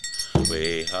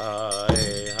Way ha,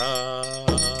 way ha,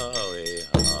 way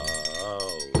ha,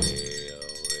 way,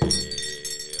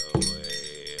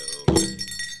 way,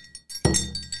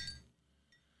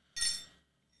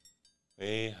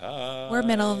 way. We're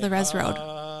Middle of the Res Road.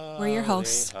 We're your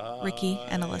hosts, Ricky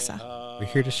and Alyssa. We're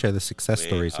here to share the success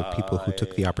stories of people who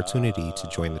took the opportunity to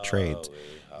join the trades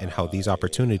and how these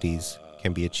opportunities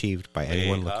can be achieved by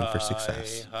anyone looking for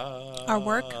success. Our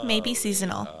work may be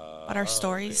seasonal, but our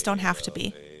stories don't have to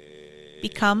be.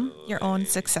 Become your own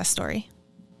success story.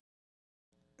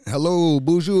 Hello,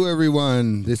 bonjour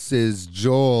everyone. This is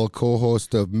Joel,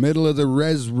 co-host of Middle of the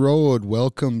Res Road.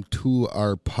 Welcome to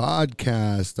our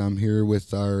podcast. I'm here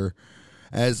with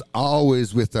as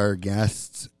always, with our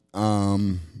guests,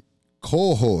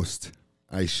 co-host,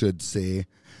 I should say,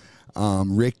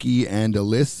 Ricky and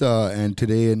Alyssa. And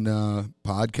today in the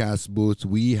podcast booth,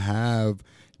 we have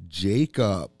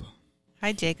Jacob.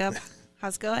 Hi, Jacob.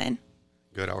 How's it going?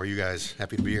 Good, how are you guys?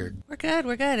 Happy to be here. We're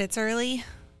good. It's early.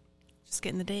 Just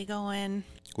getting the day going.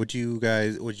 What'd you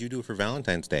do for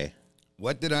Valentine's Day?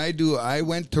 What did I do? I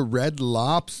went to Red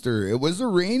Lobster. It was a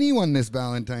rainy one this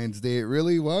Valentine's Day. It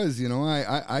really was. You know,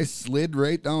 I slid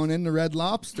right down into Red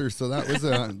Lobster, so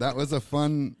that was a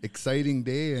fun, exciting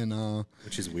day. And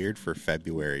Which is weird for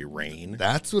February rain.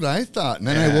 That's what I thought. And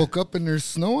then I woke up and there's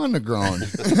snow on the ground.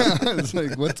 I was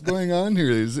like, "What's going on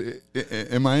here?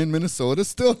 Am I in Minnesota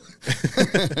still?"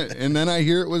 And then I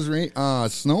hear it was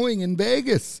snowing in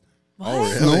Vegas. What? Oh,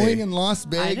 really? Snowing in Las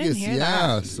Vegas. I didn't hear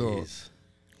that. So.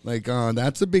 Like,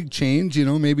 that's a big change, you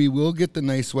know. Maybe we'll get the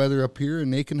nice weather up here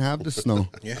and they can have the snow.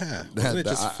 Yeah. Wasn't it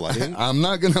just flooding? I'm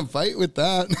not going to fight with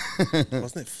that.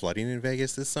 Wasn't it flooding in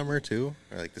Vegas this summer, too?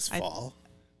 Or like this fall?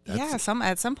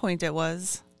 At some point it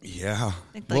was. Yeah.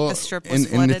 I think the strip was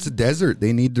flooded. And it's a desert.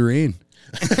 They need the rain.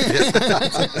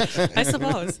 I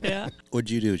suppose, yeah.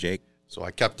 What'd you do, Jake? So I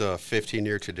kept a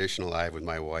 15-year tradition alive with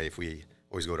my wife. We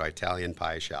always go to Italian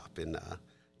pie shop in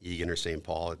Egan or St.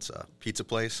 Paul. It's a pizza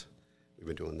place. We've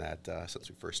been doing that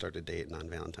since we first started dating on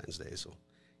Valentine's Day. So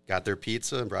got their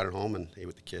pizza and brought it home and ate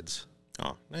with the kids.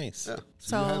 Oh, nice. Yeah.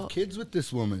 So you have kids with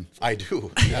this woman. I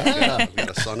do. Yeah. I've got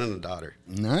a son and a daughter.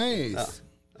 Nice.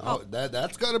 Oh,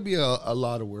 that's got to be a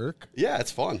lot of work. Yeah,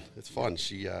 it's fun. It's fun.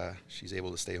 She's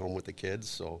able to stay home with the kids,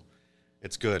 so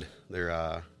it's good.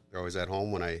 They're always at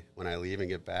home when I leave and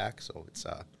get back. So it's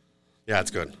it's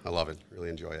good. I love it. Really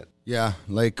enjoy it. Yeah,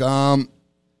 like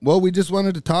well, we just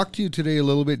wanted to talk to you today a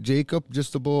little bit, Jacob,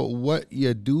 just about what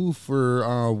you do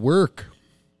for work.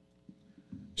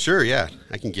 Sure, yeah.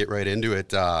 I can get right into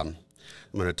it. I'm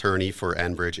an attorney for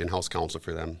Enbridge, in-house counsel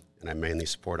for them, and I mainly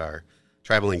support our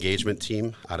tribal engagement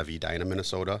team out of Edina,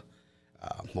 Minnesota.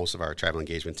 Most of our tribal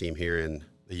engagement team here in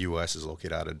the U.S. is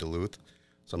located out of Duluth,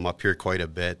 so I'm up here quite a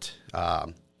bit.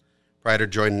 Prior to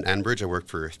joining Enbridge, I worked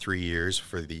for 3 years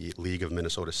for the League of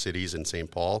Minnesota Cities in St.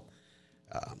 Paul.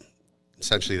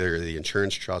 Essentially, they're the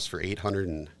insurance trust for 800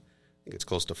 and I think it's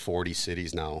close to 40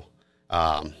 cities now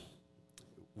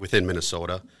within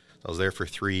Minnesota. So I was there for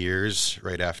 3 years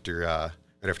right after I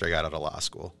got out of law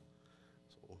school.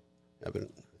 So I've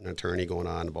been an attorney going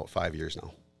on about 5 years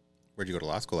now. Where'd you go to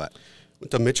law school at?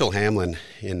 Went to Mitchell Hamlin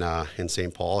in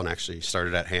St. Paul and actually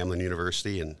started at Hamlin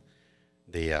University, and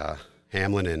the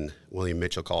Hamlin and William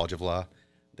Mitchell College of Law,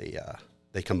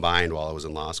 they combined while I was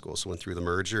in law school. So went through the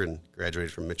merger and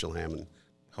graduated from Mitchell Hamlin.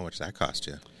 How much did that cost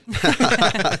you?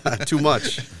 Too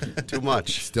much.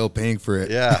 Still paying for it.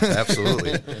 Yeah,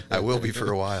 absolutely. I will be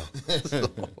for a while.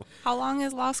 So. How long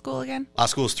is law school again? Law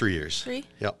school is 3 years. 3?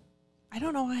 Yep. I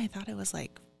don't know why I thought it was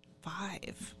like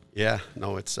 5. Yeah,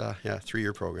 no, it's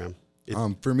 3-year program.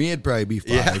 For me, it'd probably be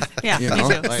 5. Yeah, you me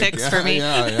know? too. 6 for me.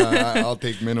 Yeah, I'll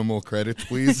take minimal credits,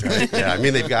 please. Right? Yeah, I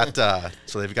mean, they've got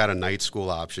a night school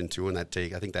option too, and I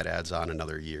think that adds on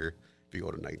another year if you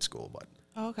go to night school. But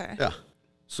Okay. yeah.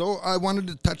 So I wanted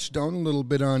to touch down a little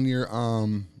bit on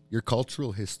your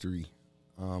cultural history,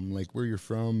 like where you're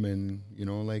from, and you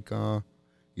know, like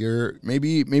your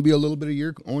maybe a little bit of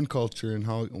your own culture and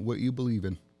what you believe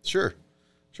in. Sure.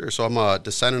 So I'm a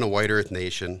descendant of White Earth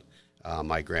Nation.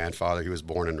 My grandfather, he was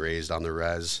born and raised on the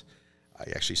res. I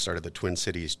actually started the Twin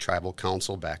Cities Tribal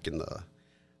Council back in I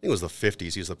think it was the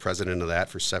 50s. He was the president of that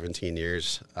for 17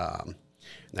 years. And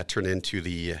that turned into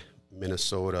the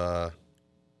Minnesota,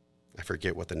 I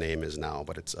forget what the name is now,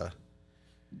 but it's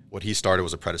what he started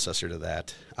was a predecessor to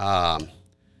that.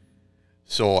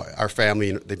 So our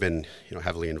family, they've been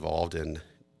heavily involved in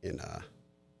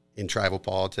tribal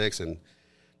politics and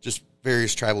just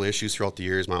various tribal issues throughout the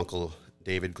years. My uncle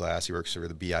David Glass, he works for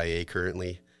the BIA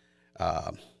currently,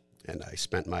 and I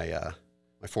spent my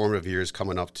formative years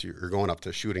going up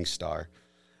to Shooting Star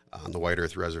on the White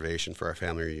Earth Reservation for our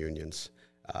family reunions.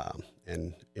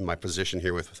 And in my position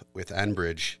here with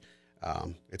Enbridge,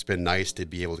 it's been nice to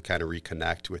be able to kind of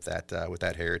reconnect with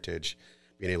that heritage,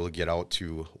 being able to get out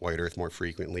to White Earth more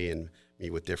frequently and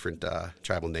meet with different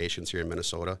tribal nations here in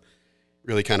Minnesota.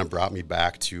 Really kind of brought me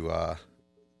back to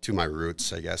my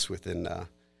roots, I guess, with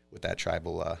that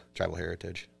tribal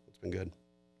heritage. It's been good.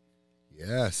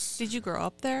 Yes. Did you grow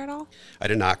up there at all? I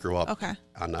did not grow up Okay.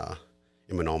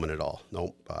 in Mahnomen at all.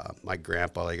 Nope. My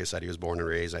grandpa, like I said, he was born and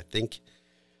raised.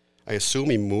 I assume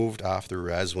he moved off the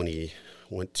res when he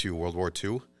went to World War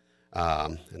II,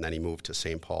 and then he moved to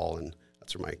St. Paul, and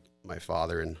that's where my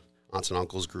father and aunts and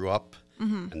uncles grew up.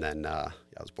 Mm-hmm. And then I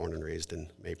was born and raised in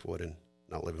Maplewood, and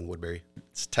now live in Woodbury.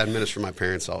 It's 10 minutes from my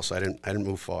parents' house, so I didn't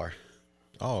move far.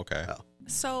 Oh, okay.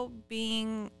 So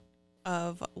being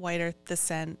of White Earth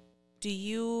descent, do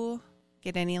you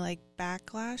get any like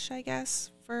backlash, I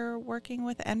guess, for working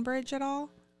with Enbridge at all?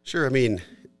 Sure. I mean,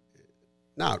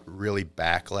 not really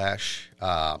backlash.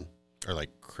 Or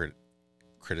like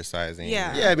criticizing.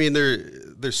 Yeah. Yeah, I mean,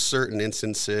 there's certain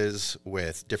instances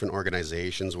with different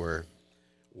organizations where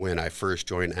when I first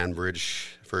joined Enbridge,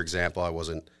 for example, I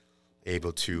wasn't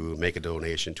able to make a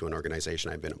donation to an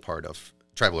organization I'd been a part of,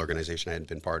 tribal organization I had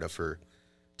been part of for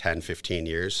 10, 15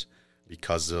 years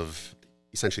because of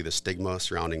essentially the stigma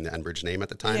surrounding the Enbridge name at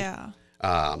the time.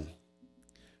 Yeah.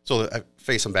 So I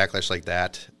faced some backlash like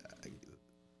that.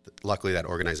 Luckily, that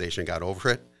organization got over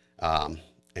it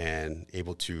and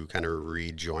able to kind of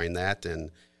rejoin that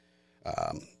and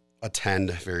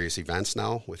attend various events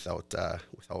now without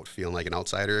feeling like an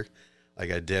outsider, like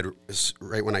I did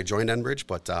right when I joined Enbridge.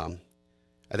 But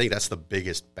I think that's the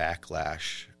biggest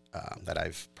backlash that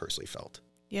I've personally felt.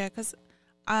 Yeah, because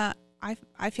I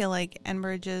feel like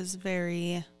Enbridge is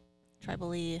very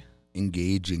tribally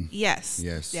Engaging. Yes.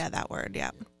 Yes. Yeah, that word.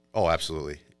 Yeah. Oh,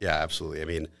 absolutely. Yeah, absolutely. I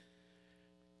mean,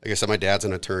 like I said, my dad's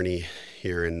an attorney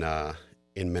here in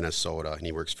Minnesota, and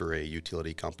he works for a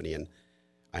utility company, and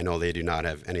I know they do not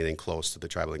have anything close to the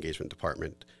tribal engagement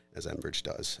department as Enbridge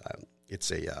does.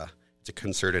 It's a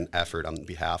concerted effort on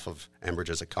behalf of Enbridge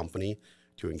as a company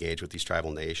to engage with these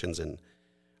tribal nations, and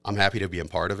I'm happy to be a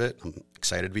part of it. I'm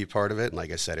excited to be a part of it, and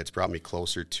like I said, it's brought me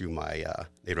closer to my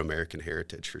Native American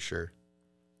heritage for sure.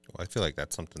 Well, I feel like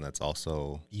that's something that's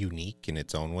also unique in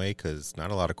its own way because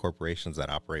not a lot of corporations that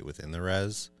operate within the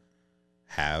res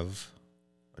have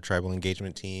a tribal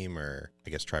engagement team or, I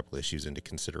guess, tribal issues into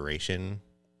consideration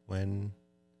when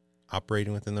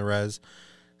operating within the res.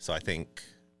 So I think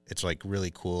it's like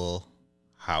really cool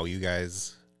how you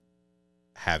guys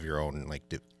have your own, like,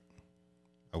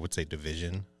 I would say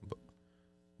division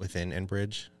within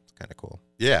Enbridge. It's kind of cool.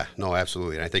 Yeah, no,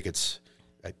 absolutely. And I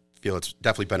feel it's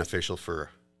definitely beneficial for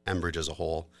Enbridge as a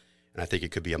whole, and I think it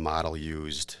could be a model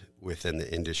used within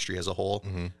the industry as a whole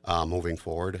moving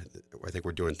forward. I think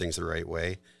we're doing things the right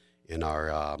way in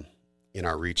our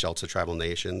reach out to tribal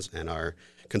nations and our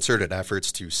concerted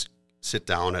efforts to sit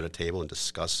down at a table and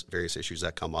discuss various issues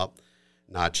that come up,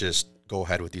 not just go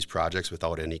ahead with these projects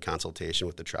without any consultation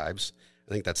with the tribes.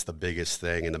 I think that's the biggest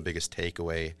thing and the biggest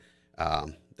takeaway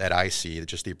that I see,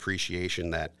 just the appreciation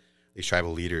that these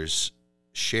tribal leaders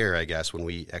share, I guess, when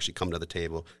we actually come to the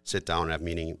table, sit down and have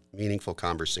meaningful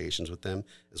conversations with them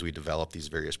as we develop these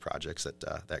various projects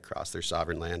that cross their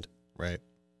sovereign land. Right.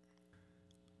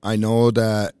 I know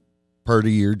that part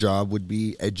of your job would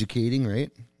be educating,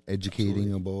 right?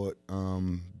 Educating about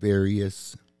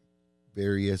various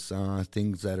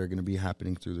things that are going to be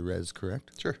happening through the res,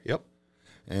 correct? Sure, yep.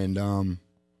 And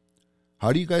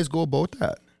how do you guys go about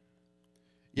that?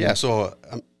 Yeah, so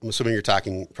I'm assuming you're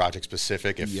talking project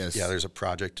specific. Yes. Yeah, there's a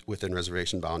project within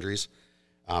reservation boundaries.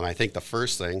 I think the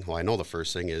first thing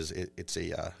is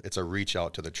it's a reach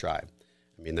out to the tribe.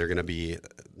 I mean, they're going to be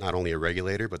not only a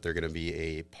regulator, but they're going to be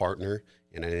a partner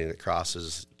in anything that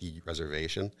crosses the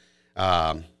reservation.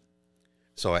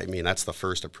 So, I mean, that's the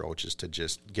first approach, is to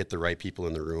just get the right people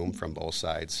in the room from both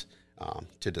sides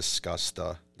to discuss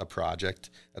the project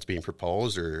that's being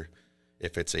proposed, or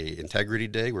if it's a integrity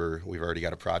day where we've already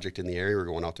got a project in the area, we're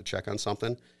going out to check on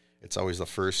something. It's always the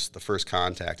first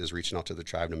contact is reaching out to the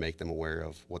tribe to make them aware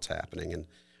of what's happening, and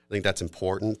I think that's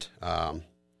important.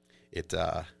 It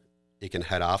can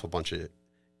head off a bunch of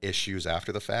issues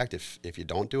after the fact if you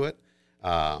don't do it,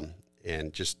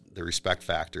 and just the respect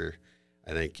factor,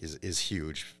 I think, is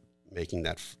huge. Making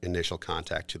that initial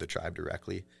contact to the tribe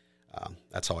directly.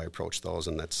 That's how I approach those,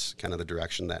 and that's kind of the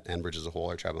direction that Enbridge as a whole,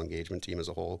 our tribal engagement team as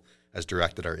a whole, has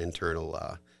directed our internal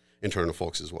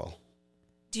folks as well.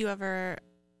 Do you ever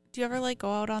like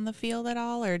go out on the field at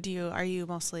all, or are you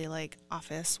mostly like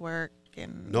office work?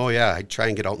 No, yeah, I try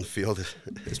and get out in the field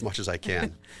as much as I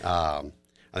can. I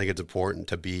think it's important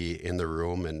to be in the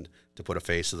room and to put a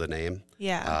face to the name.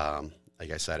 Yeah.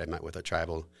 Like I said, I met with a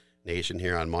tribal nation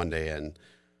here on Monday and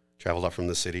traveled up from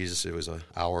the cities. It was an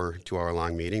 2-hour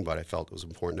long meeting, but I felt it was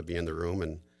important to be in the room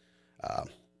and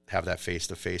have that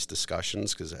face-to-face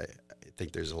discussions because I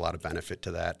think there's a lot of benefit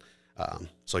to that.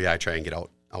 So yeah, I try and get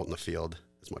out in the field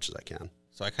as much as I can.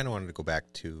 So I kind of wanted to go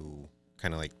back to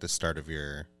kind of like the start of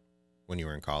when you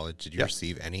were in college. Did you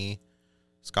receive any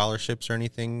scholarships or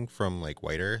anything from like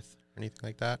White Earth or anything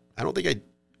like that? I don't think I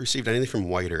received anything from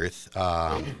White Earth.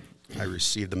 I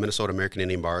received the Minnesota American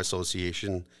Indian Bar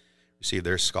Association, received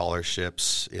their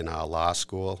scholarships in law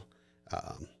school.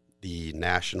 The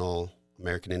National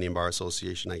American Indian Bar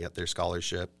Association, I got their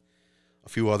scholarship. A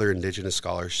few other Indigenous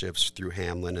scholarships through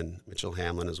Hamlin and Mitchell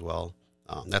Hamlin as well.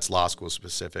 That's law school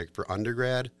specific. For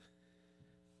undergrad,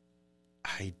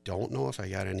 I don't know if I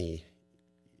got any,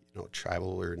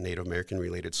 tribal or Native American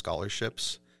related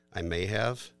scholarships. I may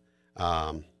have,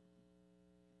 but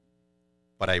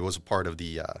I was a part of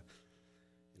the.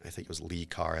 I think it was Lee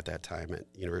Carr at that time at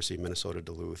University of Minnesota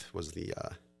Duluth was the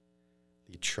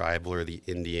tribal or the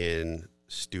Indian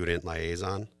student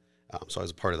liaison. So I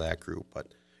was a part of that group, but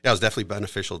yeah, it was definitely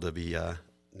beneficial to be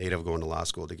Native going to law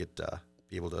school to get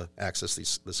be able to access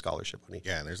the scholarship money.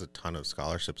 Yeah, and there's a ton of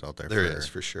scholarships out there. There is,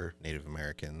 for sure. Native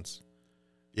Americans.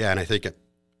 Yeah, and I think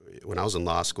when I was in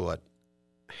law school at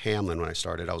Hamlin when I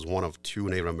started, I was one of 2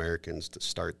 Native Americans to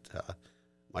start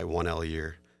my 1L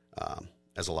year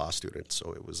as a law student.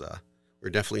 So it was we're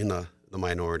definitely in the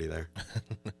minority there.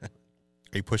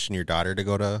 Are you pushing your daughter to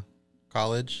go to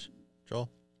college, Joel?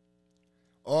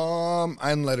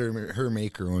 I'd let her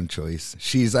make her own choice.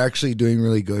 She's actually doing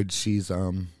really good. She's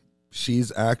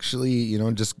actually,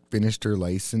 just finished her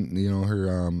license,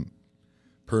 her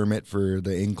permit for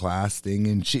the in-class thing,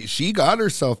 and she got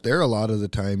herself there a lot of the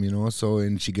time, so,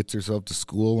 and she gets herself to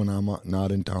school when I'm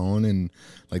not in town, and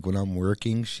like when I'm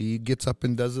working, she gets up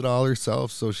and does it all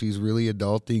herself, so she's really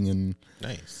adulting, and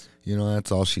nice.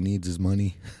 That's all she needs is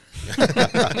money.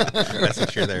 That's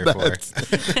what you're there for.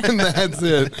 And that's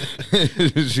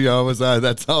it. She always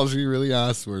that's all she really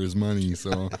asks for is money.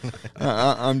 So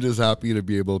I'm just happy to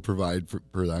be able to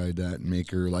provide that and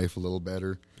make her life a little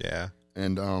better. Yeah.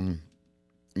 And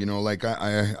like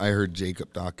I heard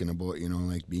Jacob talking about,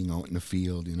 like being out in the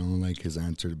field, like his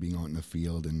answer to being out in the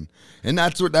field, and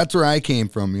that's where I came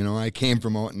from. I came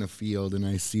from out in the field, and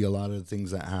I see a lot of the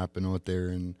things that happen out there,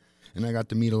 and I got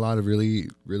to meet a lot of really,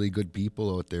 really good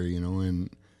people out there, and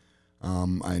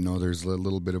I know there's a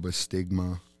little bit of a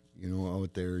stigma,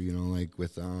 out there, like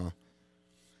with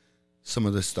some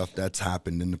of the stuff that's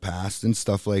happened in the past and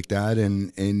stuff like that,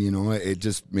 and it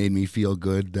just made me feel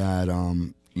good that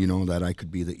that I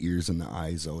could be the ears and the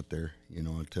eyes out there,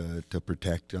 to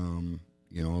protect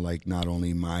like not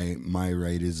only my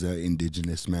right as an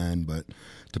Indigenous man, but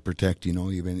to protect,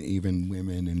 even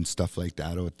women and stuff like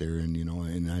that out there. And,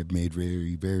 and I've made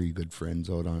very, very good friends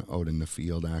out in the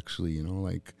field, actually,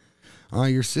 like,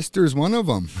 your sister's one of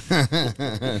them.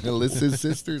 Alyssa's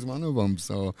sister's one of them.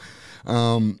 So,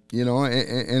 and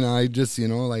I just,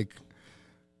 like,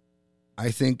 I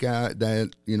think that,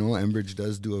 Enbridge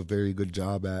does do a very good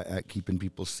job at keeping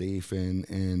people safe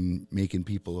and making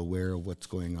people aware of what's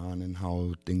going on and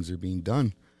how things are being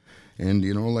done. And,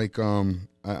 like,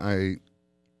 I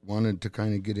wanted to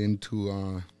kind of get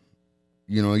into,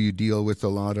 you deal with a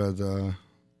lot of the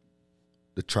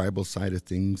tribal side of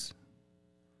things.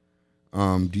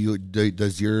 Do you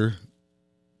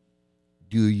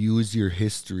use your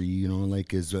history,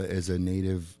 like as a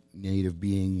native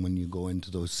being when you go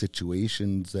into those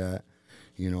situations that,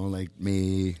 like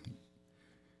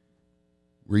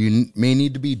where you may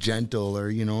need to be gentle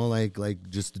or, like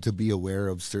just to be aware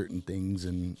of certain things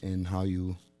and how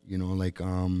you,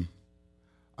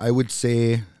 I would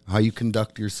say how you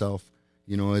conduct yourself,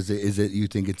 is it you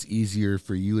think it's easier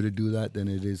for you to do that than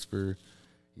it is for,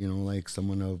 like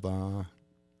someone of,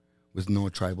 with no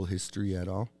tribal history at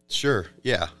all? Sure.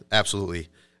 Yeah, absolutely.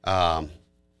 And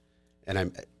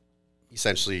I'm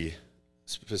essentially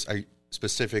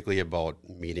specifically about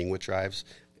meeting with tribes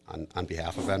on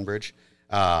behalf of Enbridge.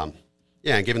 And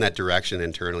given that direction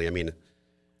internally, I mean,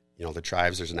 the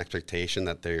tribes, there's an expectation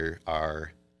that they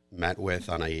are met with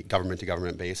on a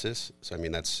government-to-government basis. So, I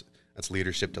mean, that's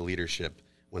leadership to leadership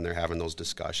when they're having those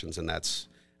discussions. And that's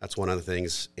one of the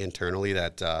things internally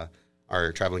that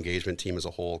our tribal engagement team as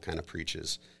a whole kind of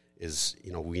preaches is,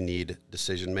 we need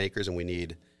decision makers and we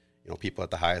need, people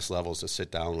at the highest levels to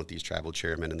sit down with these tribal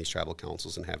chairmen and these tribal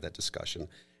councils and have that discussion.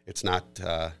 It's not,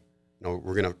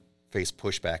 we're going to face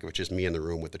pushback if it's just me in the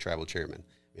room with the tribal chairman.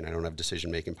 I mean, I don't have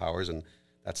decision-making powers, and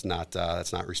that's not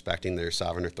respecting their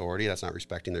sovereign authority. That's not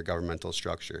respecting their governmental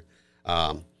structure.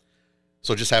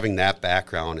 So just having that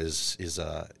background is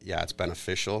it's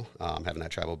beneficial, having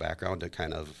that tribal background to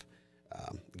kind of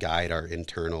guide our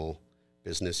internal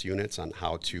business units on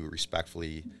how to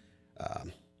respectfully,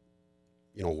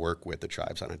 work with the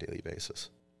tribes on a daily basis.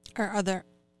 Are there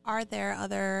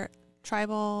other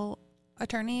tribal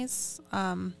attorneys,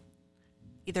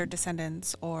 either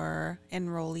descendants or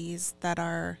enrollees, that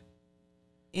are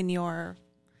in your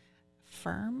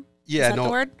firm? Yeah, Is that the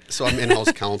word? So I'm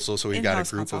in-house counsel. So we've got a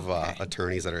In-house group counsel, of okay.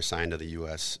 attorneys that are assigned to the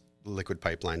U.S. Liquid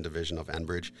Pipeline Division of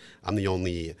Enbridge. I'm the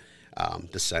only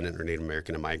descendant or Native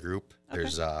American in my group. Okay.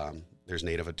 There's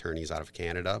Native attorneys out of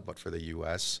Canada, but for the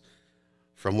U.S.,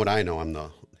 from what I know, I'm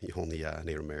the only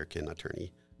Native American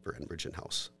attorney for Enbridge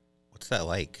in-house. What's that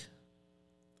like?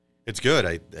 It's good.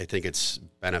 I think it's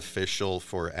beneficial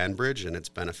for Enbridge, and it's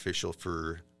beneficial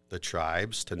for the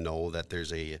tribes to know that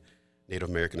there's a Native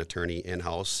American attorney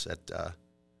in-house at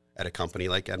a company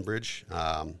like Enbridge.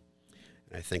 And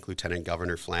I think Lieutenant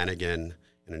Governor Flanagan,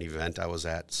 in an event I was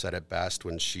at, said it best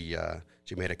when she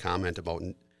made a comment about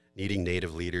needing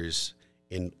Native leaders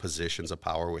in positions of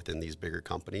power within these bigger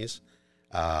companies.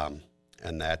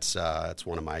 And that's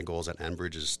one of my goals at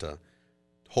Enbridge, is to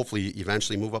hopefully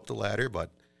eventually move up the ladder,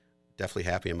 but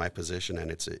definitely happy in my position, and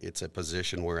it's a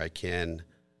position where I can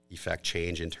effect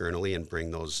change internally and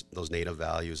bring those Native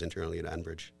values internally at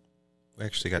Enbridge. We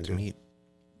actually got to meet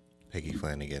Peggy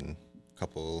Flanagan a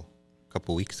couple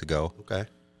weeks ago. Okay.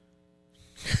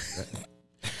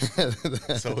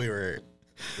 So we were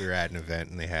at an event,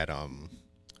 and they had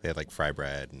like fry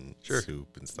bread and Sure.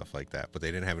 soup and stuff like that, but they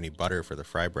didn't have any butter for the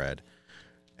fry bread.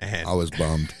 And I was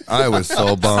bummed. I was so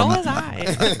So bummed. was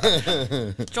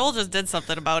I. Joel just did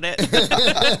something about it.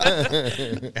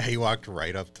 he walked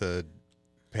right up to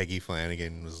Peggy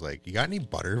Flanagan and was like, "You got any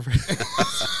butter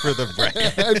for the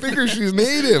bread?" I figure she's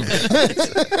Native.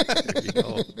 There you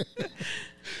go.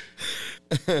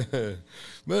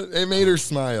 But it made her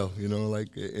smile,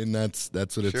 and that's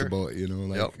what it's Sure. about,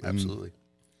 Yep, and, absolutely.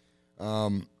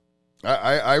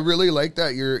 I really like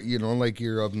that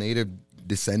you're of Native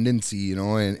descendancy, and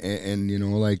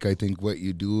I think what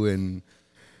you do and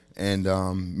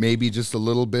maybe just a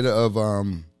little bit of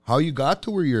how you got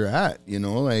to where you're at,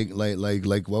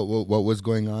 like what was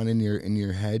going on in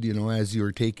your head, as you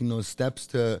were taking those steps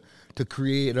to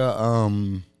create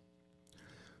a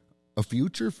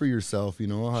future for yourself,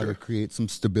 how Sure. to create some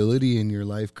stability in your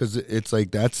life, because it's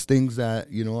like that's things that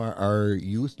our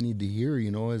youth need to hear,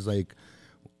 is like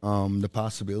the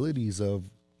possibilities of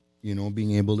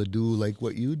being able to do like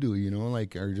what you do,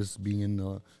 or just being in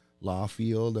the law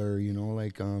field, or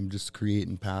just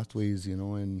creating pathways,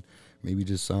 and maybe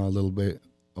just a little bit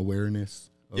awareness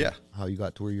of how you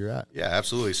got to where you're at. Yeah,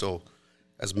 absolutely. So,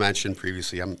 as mentioned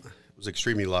previously, I was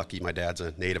extremely lucky. My dad's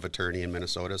a Native attorney in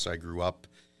Minnesota, so I grew up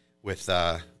with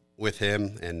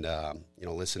him, and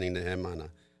listening to him on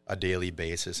a daily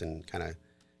basis, and kind of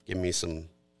giving me some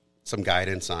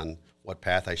guidance on what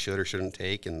path I should or shouldn't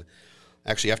take. And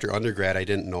actually, after undergrad, I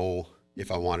didn't know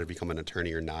if I wanted to become an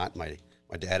attorney or not. My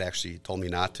dad actually told me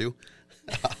not to.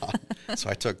 So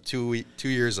I took 2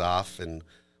 years off and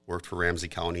worked for Ramsey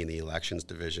County in the elections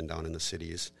division down in the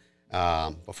cities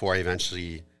before I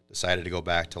eventually decided to go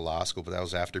back to law school. But that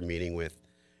was after meeting with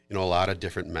a lot of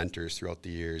different mentors throughout the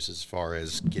years, as far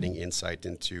as getting insight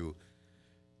into,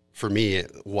 for me,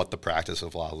 what the practice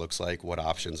of law looks like, what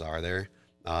options are there.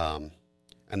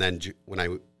 And then when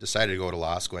I decided to go to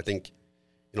law school, I think,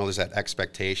 there's that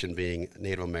expectation, being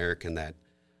Native American, that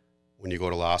when you go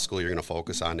to law school, you're going to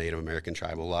focus on Native American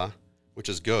tribal law, which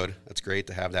is good. That's great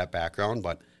to have that background,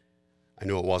 but I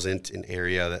knew it wasn't an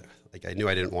area that, I knew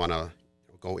I didn't want to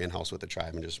go in-house with the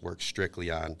tribe and just work strictly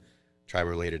on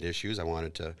tribe-related issues. I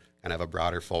wanted to kind of have a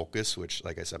broader focus, which,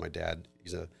 like I said, my dad,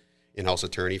 he's a in-house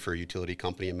attorney for a utility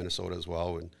company in Minnesota as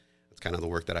well, and that's kind of the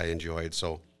work that I enjoyed.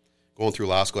 So going through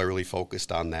law school, I really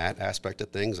focused on that aspect of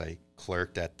things. I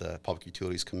clerked at the Public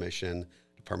Utilities Commission,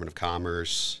 Department of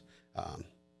Commerce,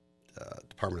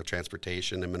 Department of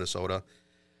Transportation in Minnesota.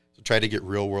 So tried to get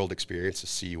real-world experience to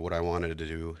see what I wanted to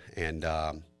do. And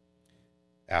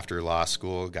after law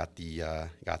school, got the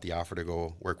offer to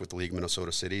go work with the League of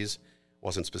Minnesota Cities.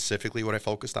 Wasn't specifically what I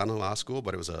focused on in law school,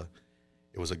 but it was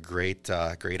a great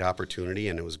opportunity,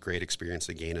 and it was a great experience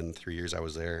to gain in the 3 years I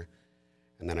was there.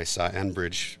 And then I saw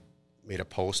Enbridge made a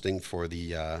posting for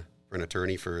an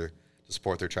attorney to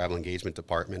support their tribal engagement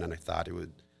department, and I thought it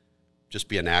would just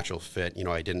be a natural fit.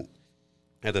 I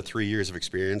had the 3 years of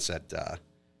experience at the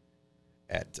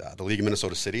League of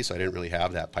Minnesota Cities, so I didn't really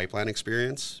have that pipeline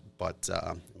experience, but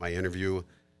my interview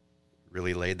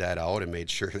really laid that out and made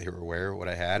sure they were aware of what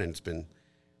I had, and it's been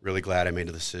really glad I made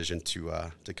the decision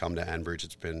to come to Enbridge.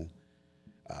 It's been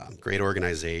great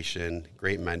organization,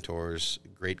 great mentors,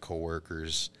 great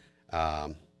coworkers,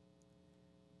 and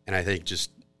I think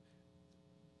just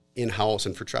in-house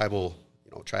and for tribal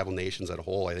nations as a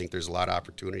whole, I think there's a lot of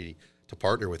opportunity to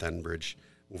partner with Enbridge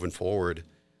moving forward,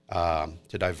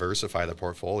 to diversify the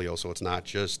portfolio, so it's not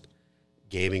just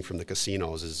gaming from the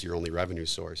casinos is your only revenue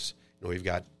source. We've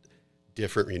got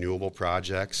different renewable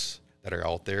projects that are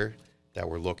out there that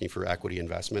we're looking for equity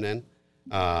investment in,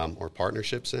 or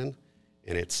partnerships in,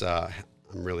 and it's I'm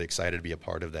really excited to be a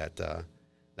part of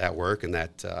that work and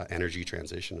that energy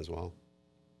transition as well.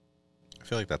 I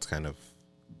feel like that's kind of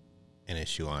an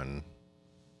issue on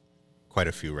quite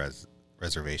a few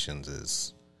reservations,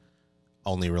 is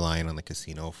only relying on the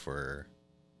casino for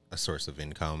a source of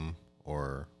income,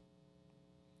 or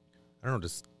I don't know,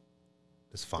 does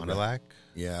Fond du Lac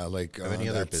Yeah, like have any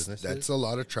other businesses? That's a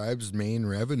lot of tribes' main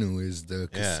revenue is the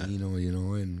casino,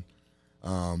 and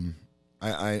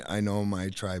I know my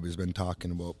tribe has been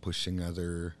talking about pushing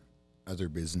other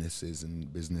businesses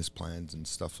and business plans and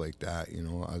stuff like that,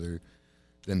 other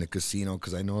than the casino,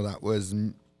 because I know that was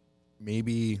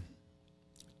maybe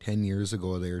 10 years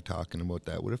ago they were talking about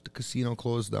that. What if the casino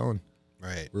closed down?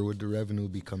 Right. Where would the revenue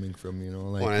be coming from?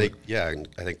 Well, I think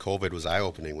COVID was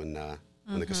eye-opening when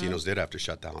the casinos did have to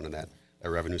shut down and that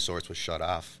revenue source was shut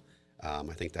off. I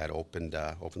think that opened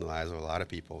the eyes of a lot of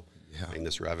people. Yeah. I think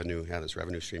this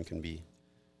revenue stream can be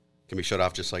shut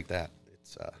off just like that.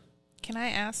 It's Can I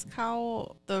ask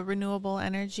how the renewable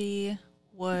energy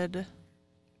would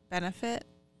benefit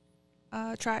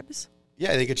tribes?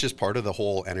 Yeah, I think it's just part of the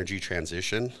whole energy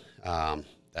transition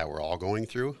that we're all going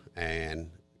through,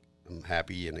 and I'm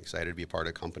happy and excited to be a part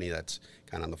of a company that's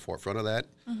kind of on the forefront of that.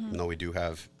 Even though we do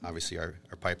have obviously our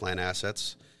pipeline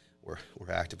assets, we're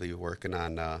actively working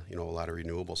on a lot of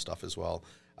renewable stuff as well.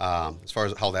 As far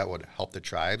as how that would help the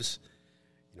tribes,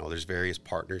 there's various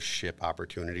partnership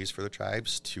opportunities for the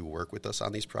tribes to work with us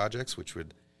on these projects, which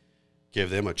would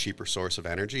give them a cheaper source of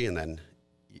energy and then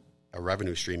a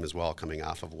revenue stream as well coming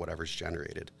off of whatever's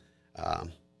generated. So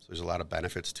there's a lot of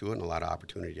benefits to it and a lot of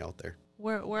opportunity out there.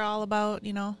 We're all about,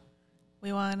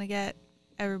 we want to get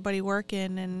everybody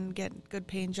working and get good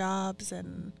paying jobs,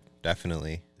 and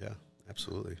Definitely. Yeah,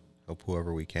 absolutely. Help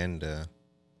whoever we can to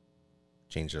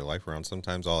change their life around.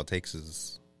 Sometimes all it takes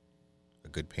is a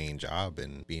good paying job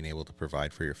and being able to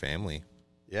provide for your family.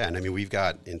 Yeah, and I mean, we've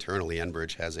got internally,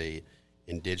 Enbridge has a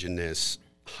Indigenous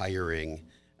hiring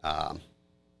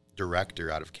director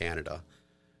out of Canada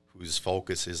whose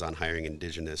focus is on hiring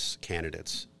Indigenous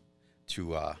candidates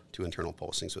to internal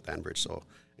postings with Enbridge. So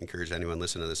I encourage anyone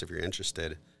listening to this, if you're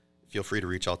interested, feel free to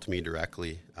reach out to me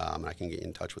directly. And I can get you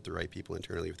in touch with the right people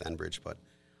internally with Enbridge. But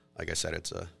like I said,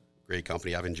 it's a great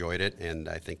company. I've enjoyed it, and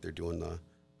I think they're doing the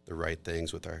right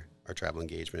things with our travel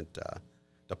engagement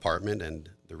department and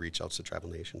the reach outs to tribal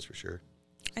nations for sure.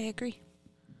 I agree.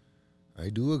 I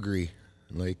do agree.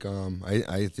 Like,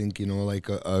 I think, like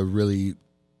a really,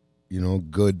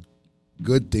 good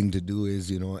thing to do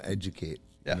is, educate,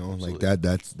 Yeah, like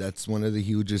absolutely. that's one of the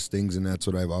hugest things. And that's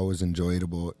what I've always enjoyed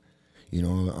about,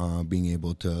 being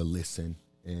able to listen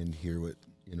and hear what,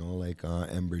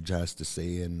 Enbridge has to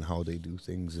say and how they do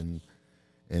things. And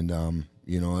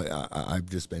I've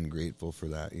just been grateful for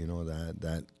that,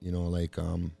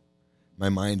 my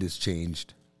mind has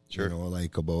changed. Sure.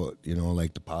 About,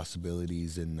 the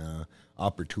possibilities and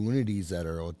opportunities that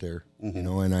are out there,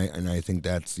 and I think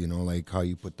that's, how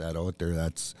you put that out there,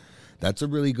 that's a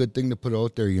really good thing to put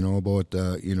out there, about,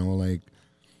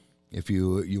 if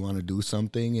you want to do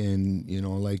something and, you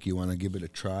want to give it a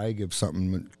try, give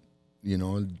something,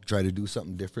 try to do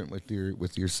something different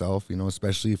with yourself,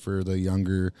 especially for the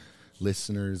younger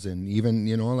listeners, and even,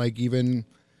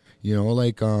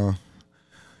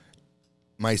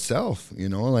 myself,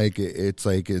 it's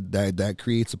like that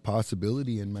creates a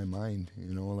possibility in my mind,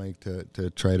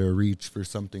 to try to reach for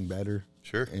something better.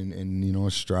 Sure.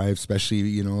 And strive,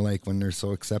 especially, when they're so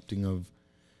accepting of,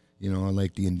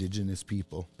 the Indigenous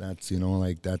people. That's,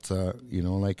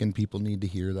 and people need to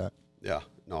hear that. Yeah,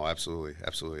 no, absolutely.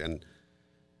 Absolutely. And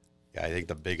yeah, I think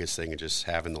the biggest thing is just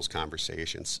having those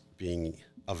conversations, being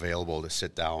available to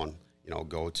sit down,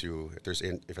 go to,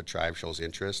 if a tribe shows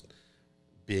interest,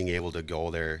 being able to go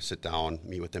there, sit down,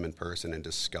 meet with them in person and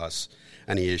discuss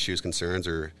any issues, concerns,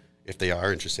 or if they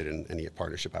are interested in any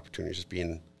partnership opportunities, just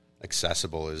being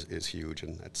accessible is huge.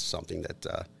 And that's something that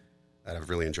I've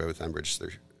really enjoyed with Enbridge.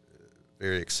 They're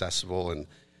very accessible and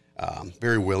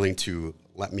very willing to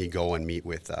let me go and meet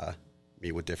with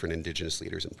different Indigenous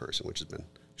leaders in person, which has been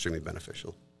extremely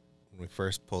beneficial. When we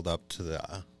first pulled up to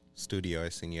the studio, I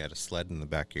seen you had a sled in the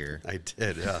back of your. I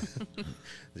did, yeah.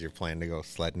 Is your plan to go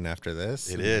sledding after this?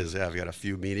 It is, yeah. I've got a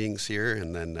few meetings here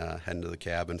and then heading to the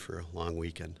cabin for a long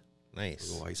weekend. Nice.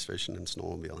 We'll go ice fishing and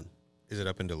snowmobiling. Is it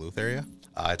up in Duluth area?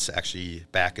 It's actually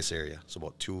Bacchus area, so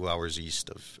about 2 hours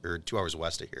two hours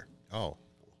west of here. Oh,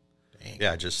 dang.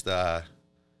 Yeah, just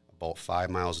about 5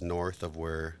 miles north of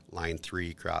where Line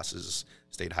 3 crosses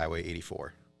State Highway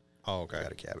 84. Oh, okay. I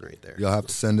got a cabin right there. You'll have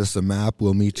to send us a map.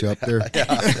 We'll meet you up there. Yeah,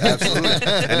 absolutely.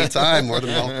 Anytime, more than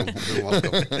welcome. More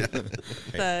than welcome.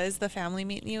 Is the family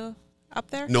meeting you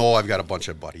up there? No, I've got a bunch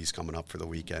of buddies coming up for the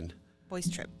weekend. Boys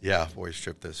trip. Yeah, boys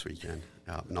trip this weekend.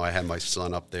 No, I had my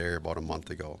son up there about a month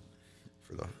ago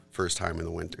for the first time in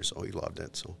the winter, so he loved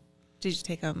it. So, Did you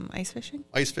take him ice fishing?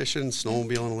 ice fishing,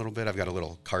 snowmobiling a little bit. I've got a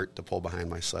little cart to pull behind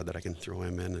my sled that I can throw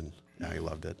him in, and yeah, he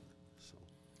loved it. So.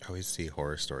 I always see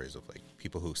horror stories of like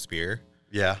people who spear.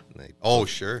 Yeah. And they Oh,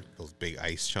 sure. those big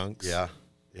ice chunks. Yeah.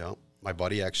 Yeah. My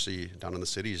buddy actually down in the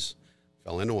cities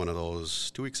fell into one of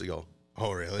those 2 weeks ago.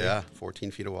 Oh, really? Yeah, 14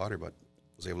 feet of water, but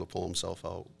was able to pull himself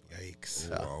out. Yikes.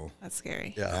 Yeah. Wow. That's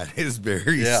scary. Yeah. That is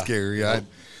very Yeah. scary. Yep.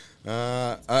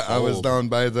 I was down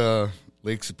by the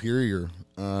Lake Superior,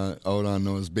 out on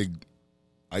those big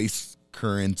ice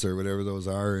currents or whatever those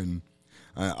are, and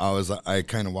I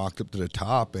kind of walked up to the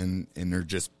top, and they're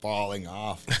just falling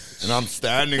off, and I'm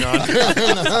standing on it,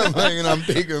 and I'm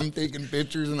taking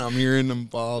pictures, and I'm hearing them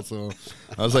fall. So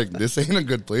I was like, this ain't a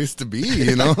good place to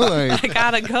be, like. I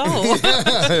gotta go.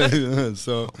 Yeah,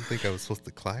 so I think I was supposed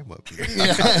to climb up here.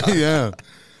 yeah.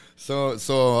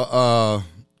 So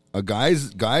a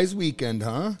guys weekend,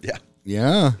 huh? Yeah.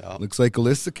 Yeah. Yeah. Looks like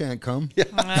Alyssa can't come.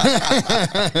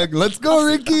 Let's go,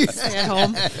 Ricky. Stay at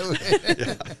home.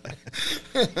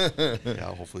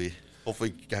 Yeah, hopefully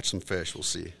catch some fish. We'll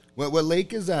see. What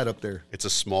lake is that up there? It's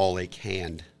a small lake,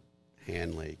 Hand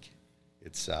Lake.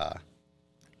 It's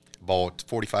about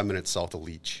 45 minutes south of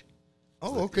Leech.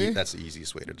 Oh, okay. That's the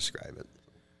easiest way to describe it.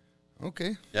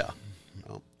 Okay. Yeah.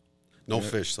 No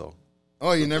fish, though.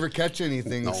 Oh, you never catch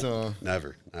anything, No, so.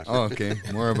 never. Oh, okay.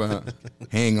 More of a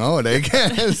hangout, I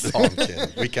guess. No, I'm kidding.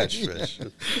 We catch fish.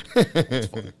 It's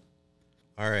fun.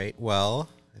 All right. Well,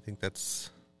 I think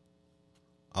that's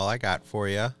all I got for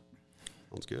you.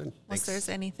 Sounds good. Was there's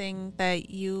anything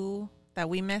that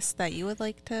we missed that you would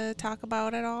like to talk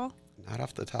about at all? Not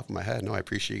off the top of my head. No, I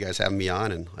appreciate you guys having me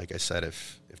on. And like I said,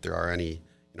 if there are any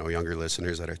younger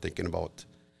listeners that are thinking about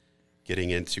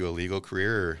getting into a legal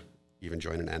career or even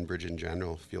joining Enbridge in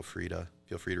general, feel free to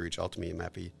reach out to me. I'm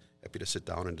happy to sit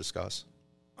down and discuss.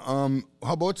 How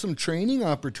about some training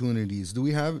opportunities? Do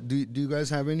you guys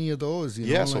have any of those?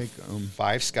 So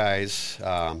Five Skies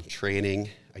training.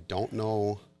 I don't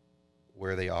know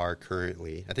where they are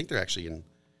currently. I think they're actually in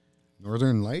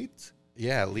Northern Lights?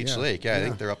 Yeah, Leech Lake. Yeah, I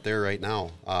think they're up there right now.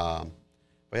 But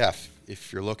yeah,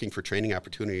 if you're looking for training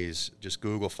opportunities, just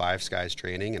Google Five Skies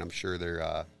training, and I'm sure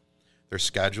their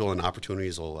schedule and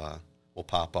opportunities will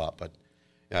pop up. But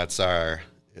yeah,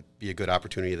 it'd be a good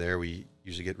opportunity there. We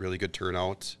usually get really good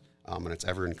turnout, and it's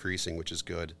ever increasing, which is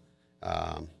good.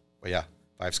 But yeah,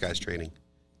 Five Skies training.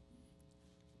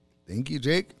 Thank you,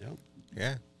 Jake. Yep.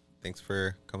 Yeah. Thanks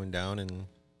for coming down and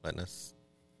letting us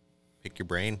pick your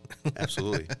brain.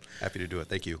 Absolutely. Happy to do it.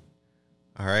 Thank you.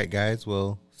 All right, guys.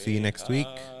 We'll see you next week.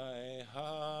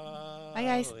 Bye,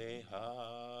 guys.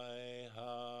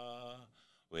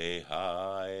 Way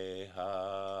high,